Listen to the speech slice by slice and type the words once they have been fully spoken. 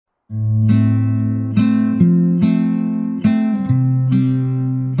This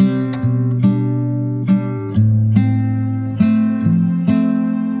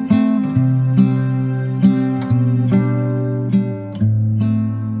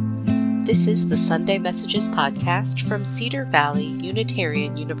is the Sunday Messages podcast from Cedar Valley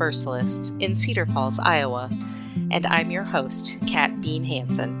Unitarian Universalists in Cedar Falls, Iowa, and I'm your host, Kat Bean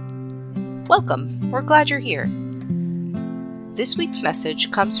Hansen. Welcome, we're glad you're here. This week's message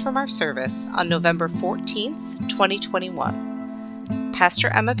comes from our service on November 14th, 2021. Pastor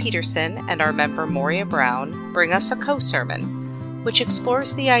Emma Peterson and our member Moria Brown bring us a co-sermon, which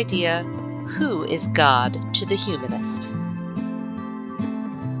explores the idea, who is God to the humanist?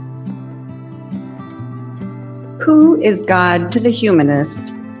 Who is God to the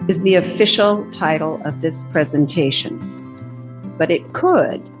Humanist is the official title of this presentation, but it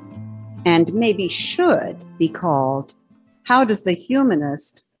could and maybe should be called, How Does the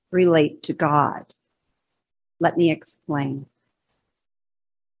Humanist Relate to God? Let me explain.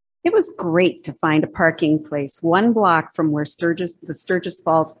 It was great to find a parking place 1 block from where the Sturgis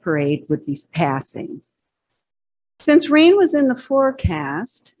Falls Parade would be passing. Since rain was in the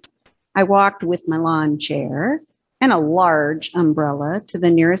forecast, I walked with my lawn chair and a large umbrella to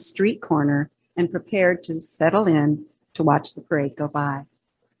the nearest street corner and prepared to settle in to watch the parade go by.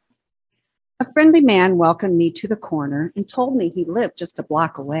 A friendly man welcomed me to the corner and told me he lived just a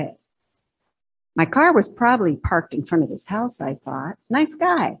block away. My car was probably parked in front of his house, I thought. Nice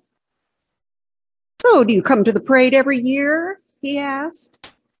guy. So, do you come to the parade every year? He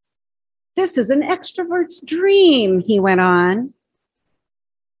asked. This is an extrovert's dream, he went on.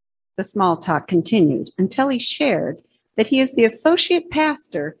 The small talk continued until he shared that he is the associate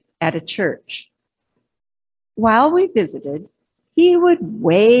pastor at a church. While we visited, he would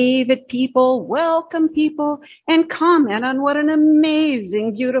wave at people, welcome people, and comment on what an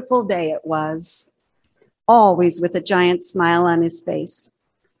amazing, beautiful day it was, always with a giant smile on his face.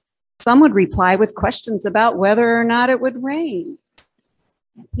 Some would reply with questions about whether or not it would rain.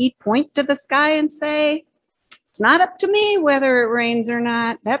 He'd point to the sky and say, "It's not up to me whether it rains or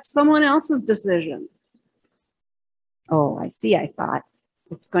not. That's someone else's decision." Oh, I see, I thought.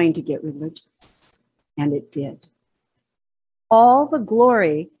 It's going to get religious. And it did. All the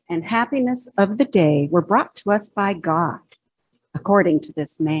glory and happiness of the day were brought to us by God, according to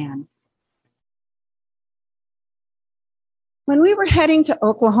this man. When we were heading to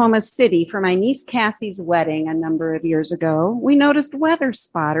Oklahoma City for my niece Cassie's wedding a number of years ago, we noticed weather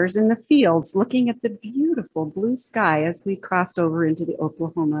spotters in the fields looking at the beautiful blue sky as we crossed over into the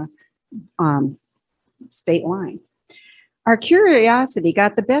Oklahoma state line. Our curiosity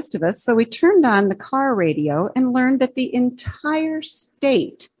got the best of us, so we turned on the car radio and learned that the entire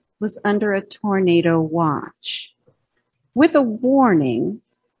state was under a tornado watch, with a warning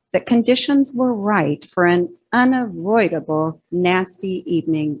that conditions were right for an unavoidable, nasty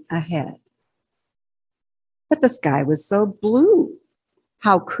evening ahead. But the sky was so blue.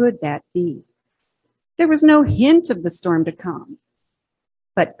 How could that be? There was no hint of the storm to come.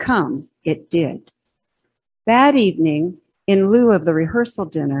 But come it did. That evening, in lieu of the rehearsal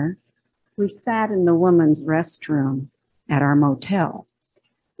dinner, we sat in the woman's restroom at our motel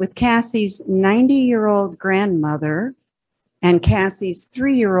with Cassie's 90-year-old grandmother and Cassie's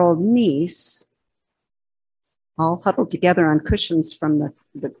 3-year-old niece, all huddled together on cushions from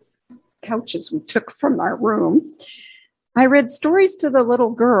the couches we took from our room. I read stories to the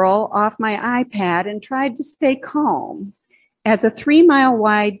little girl off my iPad and tried to stay calm as a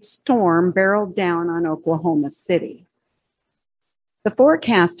 3-mile-wide storm barreled down on Oklahoma City. The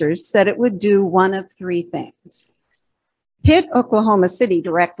forecasters said it would do one of 3 things: hit Oklahoma City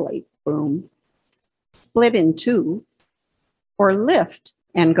directly, boom, split in 2, or lift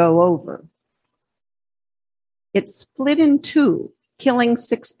and go over. It split in 2, killing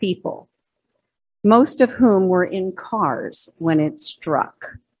 6 people, most of whom were in cars when it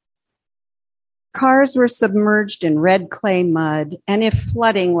struck. Cars were submerged in red clay mud, and if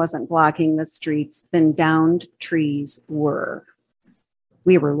flooding wasn't blocking the streets, then downed trees were.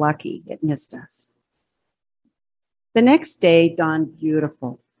 We were lucky it missed us. The next day dawned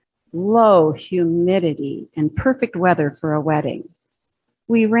beautiful, low humidity and perfect weather for a wedding.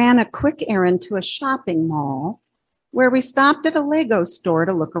 We ran a quick errand to a shopping mall where we stopped at a Lego store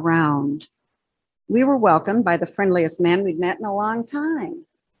to look around. We were welcomed by the friendliest man we'd met in a long time.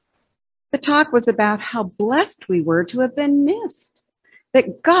 The talk was about how blessed we were to have been missed,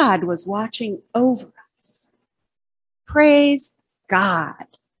 that God was watching over us. Praise God.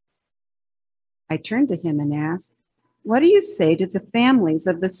 I turned to him and asked, "What do you say to the families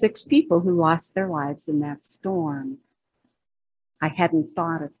of the 6 people who lost their lives in that storm?" I hadn't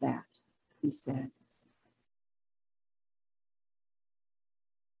thought of that, he said.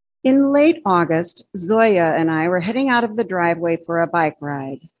 In late August, Zoya and I were heading out of the driveway for a bike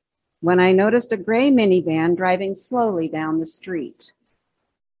ride when I noticed a gray minivan driving slowly down the street.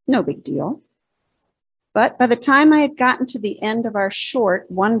 No big deal. But by the time I had gotten to the end of our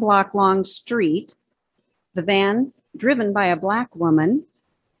short 1-block-long street, the van, driven by a Black woman,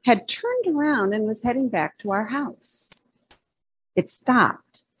 had turned around and was heading back to our house. It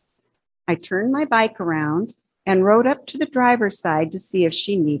stopped. I turned my bike around and rode up to the driver's side to see if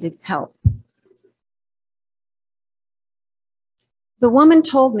she needed help. The woman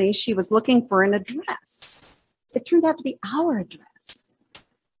told me she was looking for an address. It turned out to be our address.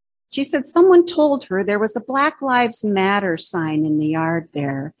 She said someone told her there was a Black Lives Matter sign in the yard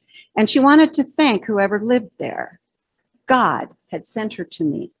there, and she wanted to thank whoever lived there. God had sent her to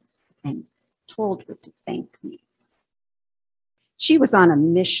me and told her to thank me. She was on a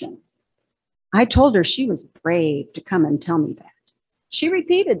mission. I told her she was brave to come and tell me that. She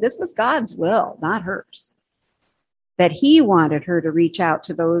repeated this was God's will, not hers. That he wanted her to reach out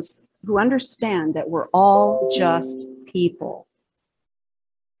to those who understand that we're all just people.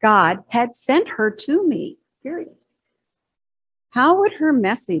 God had sent her to me, period. How would her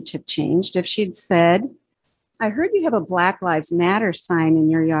message have changed if she'd said, I heard you have a Black Lives Matter sign in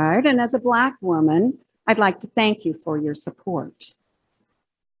your yard, and as a Black woman, I'd like to thank you for your support.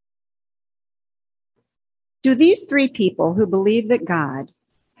 Do these three people who believe that God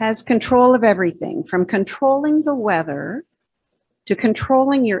has control of everything, from controlling the weather to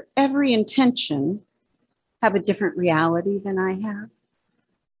controlling your every intention, have a different reality than I have?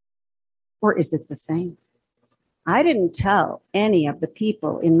 Or is it the same? I didn't tell any of the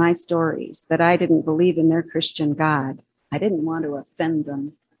people in my stories that I didn't believe in their Christian God. I didn't want to offend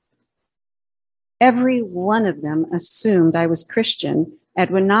them. Every one of them assumed I was Christian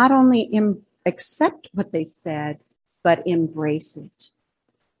and would not only accept what they said, but embrace it.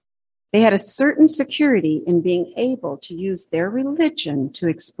 They had a certain security in being able to use their religion to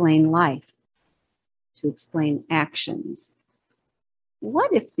explain life, to explain actions.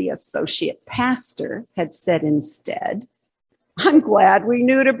 What if the associate pastor had said instead, I'm glad we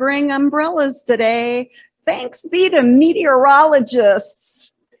knew to bring umbrellas today. Thanks be to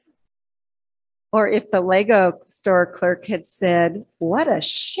meteorologists. Or if the Lego store clerk had said, what a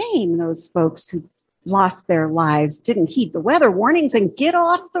shame those folks who lost their lives didn't heed the weather warnings and get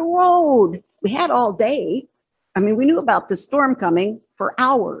off the road. We had all day. I mean, we knew about the storm coming for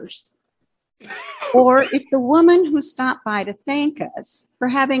hours. Or if the woman who stopped by to thank us for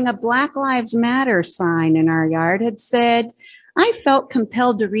having a Black Lives Matter sign in our yard had said, I felt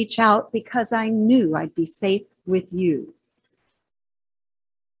compelled to reach out because I knew I'd be safe with you.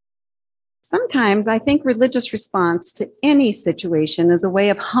 Sometimes I think religious response to any situation is a way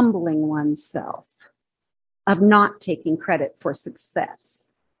of humbling oneself, of not taking credit for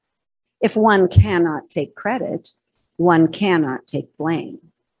success. If one cannot take credit, one cannot take blame.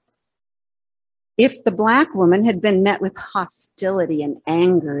 If the Black woman had been met with hostility and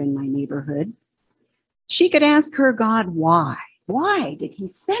anger in my neighborhood, she could ask her God why. Why did he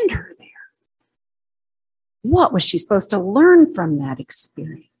send her there? What was she supposed to learn from that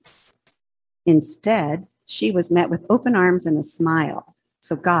experience? Instead, she was met with open arms and a smile,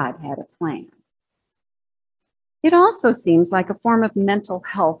 so God had a plan. It also seems like a form of mental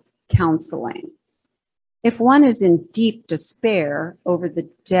health counseling. If one is in deep despair over the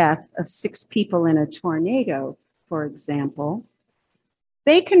death of 6 people in a tornado, for example,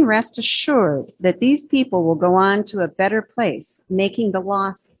 they can rest assured that these people will go on to a better place, making the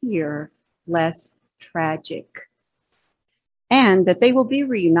loss here less tragic, and that they will be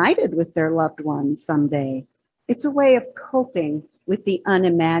reunited with their loved ones someday. It's a way of coping with the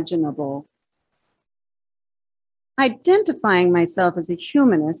unimaginable. Identifying myself as a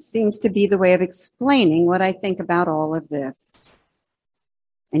humanist seems to be the way of explaining what I think about all of this.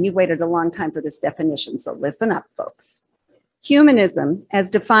 And you waited a long time for this definition, so listen up, folks. Humanism,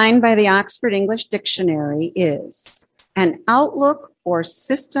 as defined by the Oxford English Dictionary, is an outlook or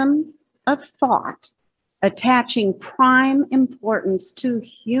system of thought attaching prime importance to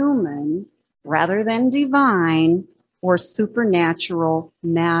human rather than divine or supernatural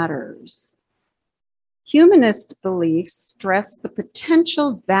matters. Humanist beliefs stress the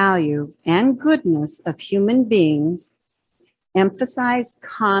potential value and goodness of human beings, emphasize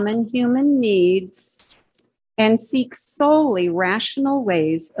common human needs, and seek solely rational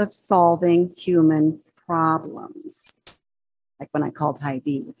ways of solving human problems. Like when I called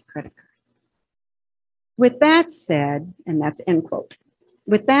Hy-Vee with the credit card. With that said, and that's end quote.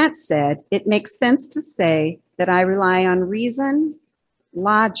 With that said, it makes sense to say that I rely on reason,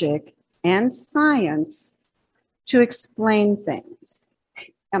 logic, and science to explain things.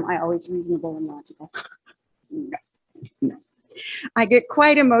 Am I always reasonable and logical? No. I get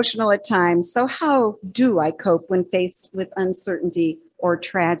quite emotional at times, so how do I cope when faced with uncertainty or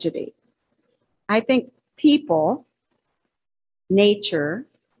tragedy? I think people, nature,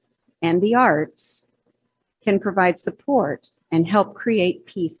 and the arts can provide support and help create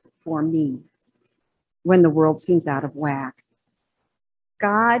peace for me when the world seems out of whack.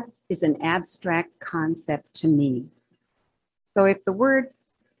 God is an abstract concept to me. So if the word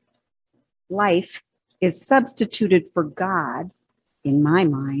life is substituted for God in my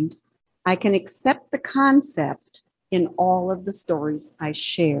mind, I can accept the concept in all of the stories I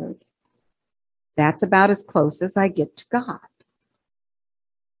shared. That's about as close as I get to God.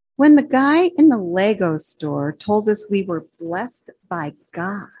 When the guy in the Lego store told us we were blessed by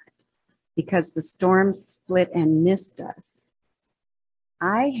God because the storm split and missed us,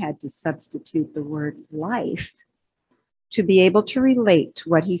 I had to substitute the word life to be able to relate to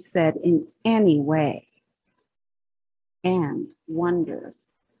what he said in any way and wonder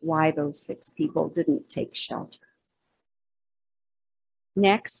why those 6 people didn't take shelter.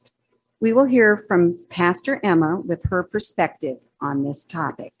 Next, we will hear from Pastor Emma with her perspective on this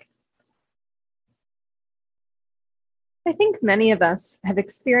topic. I think many of us have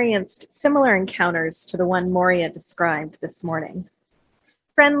experienced similar encounters to the one Moria described this morning.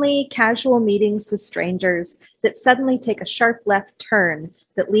 Friendly, casual meetings with strangers that suddenly take a sharp left turn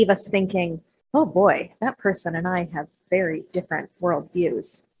that leave us thinking, oh boy, that person and I have very different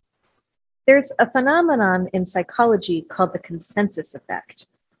worldviews. There's a phenomenon in psychology called the consensus effect.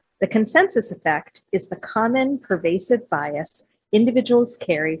 The consensus effect is the common, pervasive bias individuals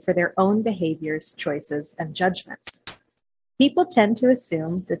carry for their own behaviors, choices, and judgments. People tend to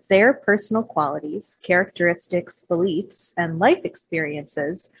assume that their personal qualities, characteristics, beliefs, and life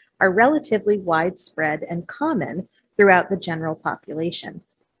experiences are relatively widespread and common throughout the general population.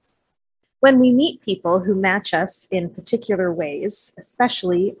 When we meet people who match us in particular ways,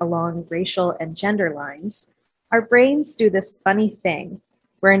 especially along racial and gender lines, our brains do this funny thing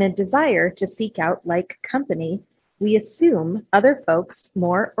where, in a desire to seek out like company, we assume other folks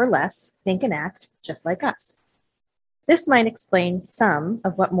more or less think and act just like us. This might explain some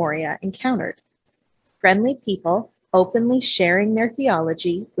of what Moria encountered. Friendly people openly sharing their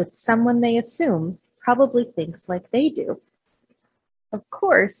theology with someone they assume probably thinks like they do. Of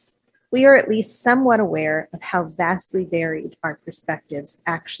course, we are at least somewhat aware of how vastly varied our perspectives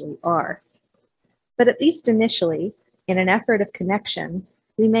actually are. But at least initially, in an effort of connection,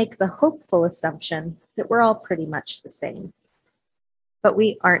 we make the hopeful assumption that we're all pretty much the same. But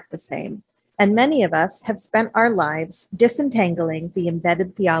we aren't the same. And many of us have spent our lives disentangling the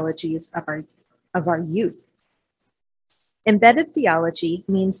embedded theologies of our youth. Embedded theology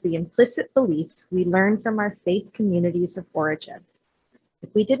means the implicit beliefs we learn from our faith communities of origin.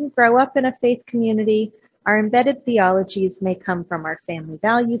 If we didn't grow up in a faith community, our embedded theologies may come from our family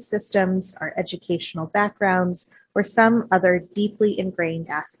value systems, our educational backgrounds, or some other deeply ingrained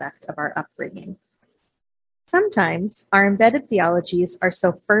aspect of our upbringing. Sometimes our embedded theologies are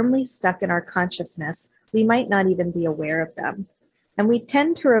so firmly stuck in our consciousness, we might not even be aware of them. And we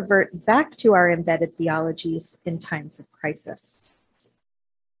tend to revert back to our embedded theologies in times of crisis.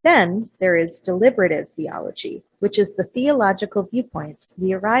 Then there is deliberative theology, which is the theological viewpoints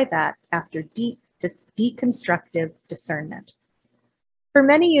we arrive at after deep deconstructive discernment. For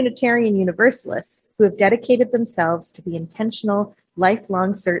many Unitarian Universalists who have dedicated themselves to the intentional,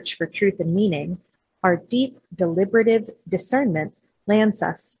 lifelong search for truth and meaning, our deep, deliberative discernment lands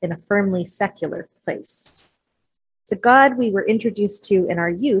us in a firmly secular place. The God we were introduced to in our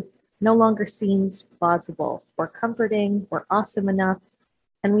youth no longer seems plausible or comforting or awesome enough,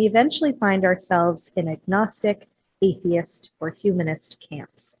 and we eventually find ourselves in agnostic, atheist, or humanist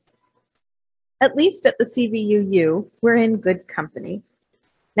camps. At least at the CVUU, we're in good company.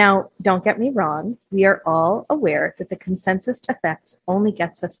 Now, don't get me wrong, we are all aware that the consensus effect only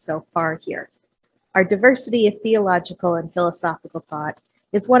gets us so far here. Our diversity of theological and philosophical thought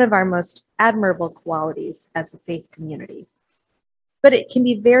is one of our most admirable qualities as a faith community. But it can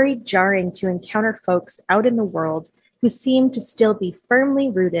be very jarring to encounter folks out in the world who seem to still be firmly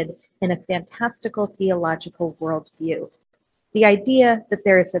rooted in a fantastical theological worldview. The idea that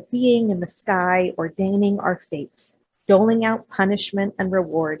there is a being in the sky ordaining our fates, doling out punishment and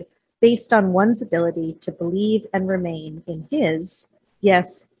reward based on one's ability to believe and remain in his,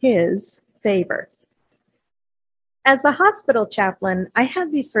 yes, his favor. As a hospital chaplain, I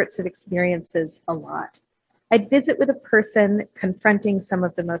have these sorts of experiences a lot. I'd visit with a person confronting some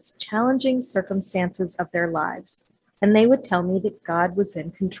of the most challenging circumstances of their lives, and they would tell me that God was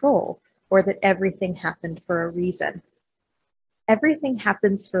in control or that everything happened for a reason. Everything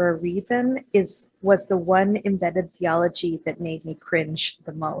happens for a reason was the one embedded theology that made me cringe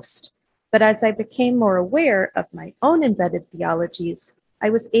the most. But as I became more aware of my own embedded theologies, I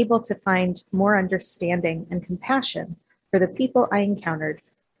was able to find more understanding and compassion for the people I encountered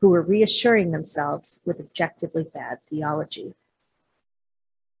who were reassuring themselves with objectively bad theology.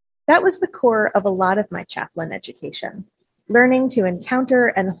 That was the core of a lot of my chaplain education, learning to encounter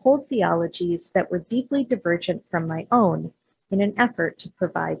and hold theologies that were deeply divergent from my own in an effort to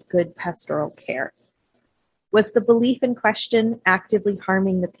provide good pastoral care. Was the belief in question actively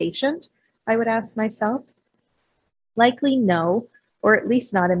harming the patient? I would ask myself. Likely no, or at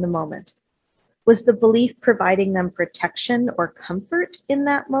least not in the moment. Was the belief providing them protection or comfort in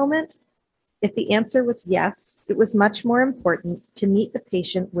that moment? If the answer was yes, it was much more important to meet the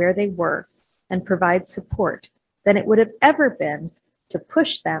patient where they were and provide support than it would have ever been to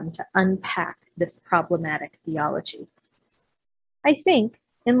push them to unpack this problematic theology. I think,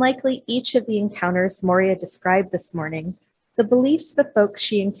 in likely each of the encounters Moria described this morning, the beliefs the folks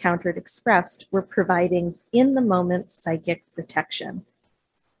she encountered expressed were providing in-the-moment psychic protection.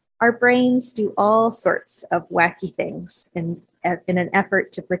 Our brains do all sorts of wacky things in an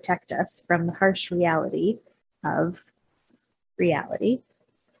effort to protect us from the harsh reality of reality.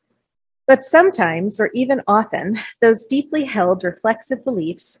 But sometimes, or even often, those deeply held reflexive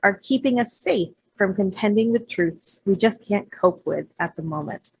beliefs are keeping us safe from contending with truths we just can't cope with at the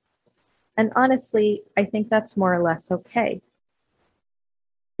moment. And honestly, I think that's more or less okay.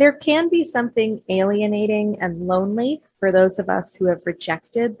 There can be something alienating and lonely for those of us who have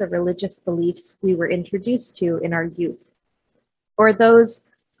rejected the religious beliefs we were introduced to in our youth, or those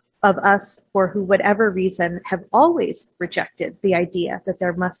of us for who, whatever reason, have always rejected the idea that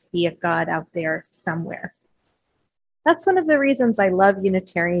there must be a God out there somewhere. That's one of the reasons I love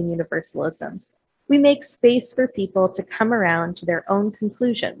Unitarian Universalism. We make space for people to come around to their own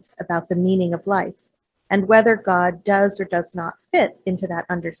conclusions about the meaning of life, and whether God does or does not fit into that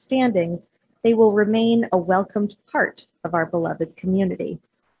understanding, they will remain a welcomed part of our beloved community.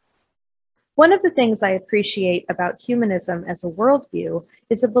 One of the things I appreciate about humanism as a worldview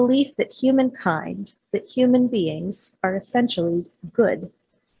is a belief that humankind, that human beings, are essentially good,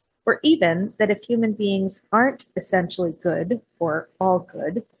 or even that if human beings aren't essentially good or all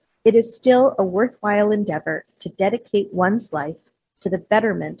good, it is still a worthwhile endeavor to dedicate one's life to the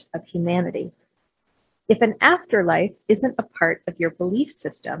betterment of humanity. If an afterlife isn't a part of your belief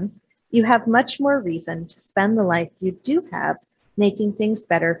system, you have much more reason to spend the life you do have making things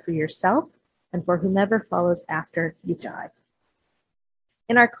better for yourself and for whomever follows after you die.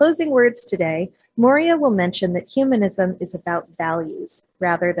 In our closing words today, Moria will mention that humanism is about values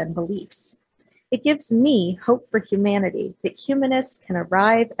rather than beliefs. It gives me hope for humanity that humanists can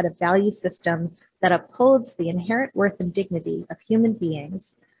arrive at a value system that upholds the inherent worth and dignity of human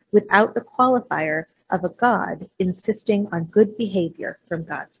beings without the qualifier of a God insisting on good behavior from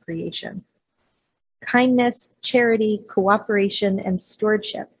God's creation. Kindness, charity, cooperation, and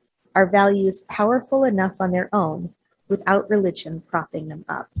stewardship are values powerful enough on their own without religion propping them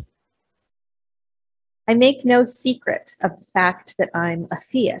up. I make no secret of the fact that I'm a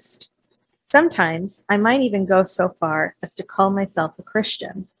theist. Sometimes I might even go so far as to call myself a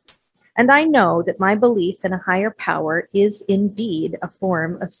Christian. And I know that my belief in a higher power is indeed a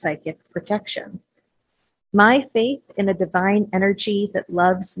form of psychic protection. My faith in a divine energy that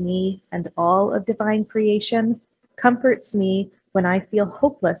loves me and all of divine creation comforts me when I feel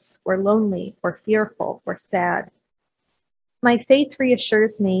hopeless or lonely or fearful or sad. My faith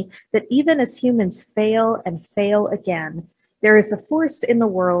reassures me that even as humans fail and fail again, there is a force in the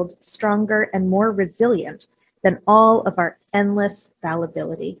world stronger and more resilient than all of our endless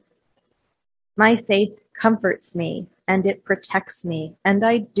fallibility. My faith comforts me and it protects me, and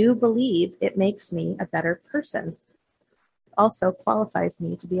I do believe it makes me a better person. It also qualifies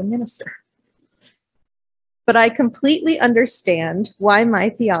me to be a minister. But I completely understand why my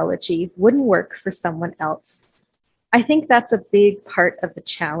theology wouldn't work for someone else. I think that's a big part of the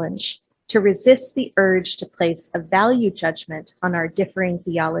challenge, to resist the urge to place a value judgment on our differing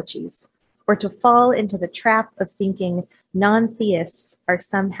theologies, or to fall into the trap of thinking non-theists are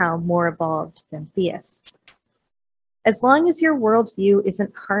somehow more evolved than theists. As long as your worldview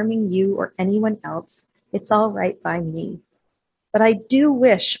isn't harming you or anyone else, it's all right by me. But I do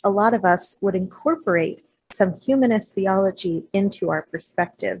wish a lot of us would incorporate some humanist theology into our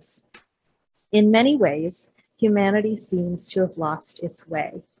perspectives. In many ways, humanity seems to have lost its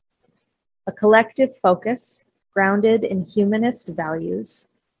way. a collective focus grounded in humanist values,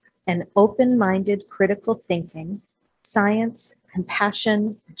 and open-minded critical thinking, science,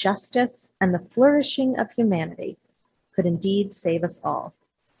 compassion, justice, and the flourishing of humanity could indeed save us all.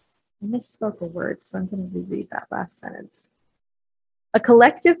 I misspoke a word, so I'm going to reread that last sentence. A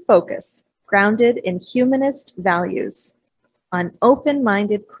collective focus grounded in humanist values on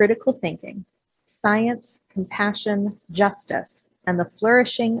open-minded critical thinking, science, compassion, justice, and the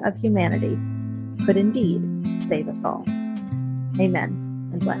flourishing of humanity could indeed save us all. Amen,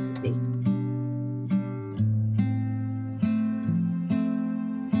 and blessed be.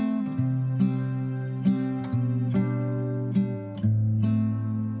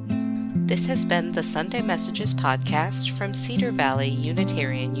 This has been the Sunday Messages podcast from Cedar Valley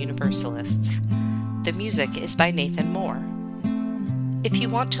Unitarian Universalists. The music is by Nathan Moore. If you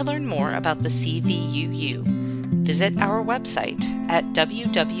want to learn more about the CVUU, visit our website at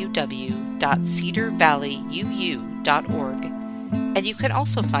www.cedarvalleyuu.org, and you can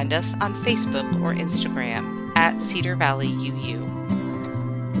also find us on Facebook or Instagram at Cedar Valley UU.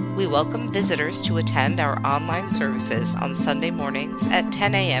 We welcome visitors to attend our online services on Sunday mornings at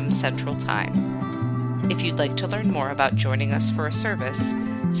 10 a.m. Central Time. If you'd like to learn more about joining us for a service,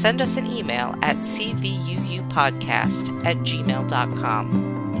 send us an email at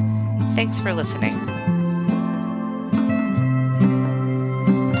cvuupodcast@gmail.com. Thanks for listening.